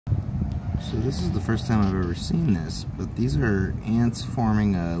So this is the first time I've ever seen this, but these are ants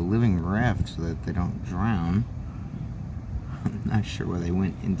forming a living raft so that they don't drown. I'm not sure why they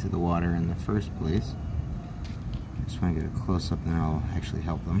went into the water in the first place. I just want to get a close-up and I'll actually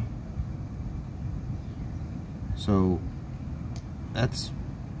help them. So that's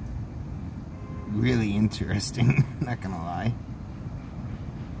really interesting, not gonna lie.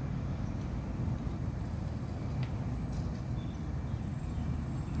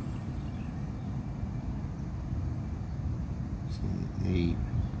 They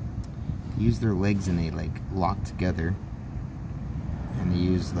use their legs and they like lock together, and they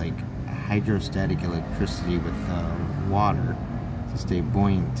use like hydrostatic electricity with water to stay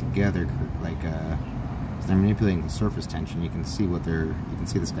buoyant together, like as they're manipulating the surface tension. You can see what you can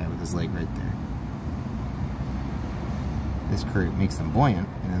see this guy with his leg right there. This current makes them buoyant,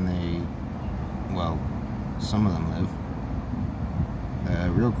 and then they, well, some of them live.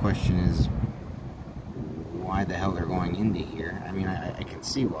 The real question is why the hell they're going into here. I mean, I can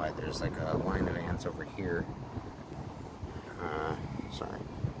see why. There's like a line of ants over here. Sorry.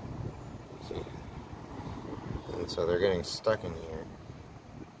 See? And so they're getting stuck in here.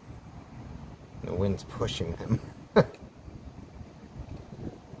 The wind's pushing them.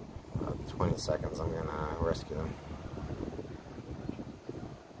 20 seconds, I'm gonna rescue them.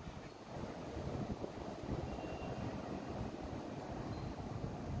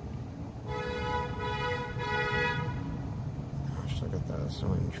 Look at that, so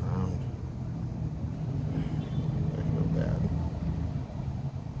many drowned. I feel bad.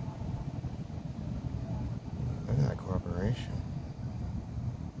 Look at that cooperation.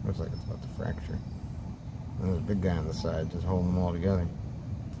 Looks like it's about to fracture. And there's a big guy on the side just holding them all together.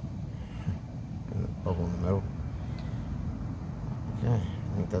 And the bubble in the middle. Okay,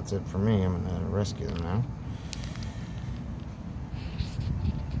 I think that's it for me. I'm gonna rescue them now.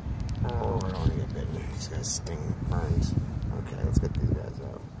 Oh, I don't want to get bitten. These guys sting burns. Okay, let's get these guys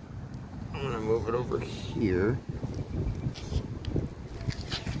out. I'm gonna move it over here.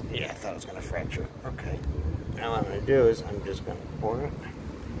 Yeah, I thought it was gonna fracture. Okay. Now what I'm gonna do is I'm just gonna pour it.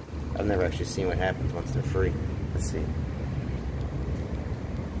 I've never actually seen what happens once they're free. Let's see.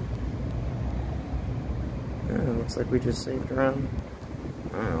 It looks like we just saved around,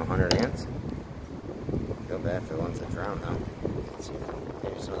 I don't know, 100 ants. I feel bad for the ones that drowned though. Let's see if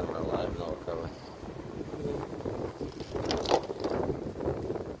maybe some of them are alive and they'll recover.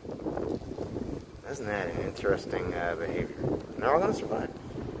 Isn't that an interesting behavior? And they're all going to survive.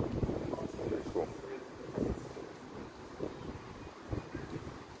 Cool.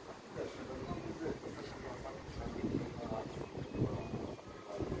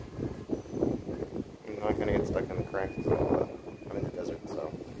 I'm not going to get stuck in the cracks.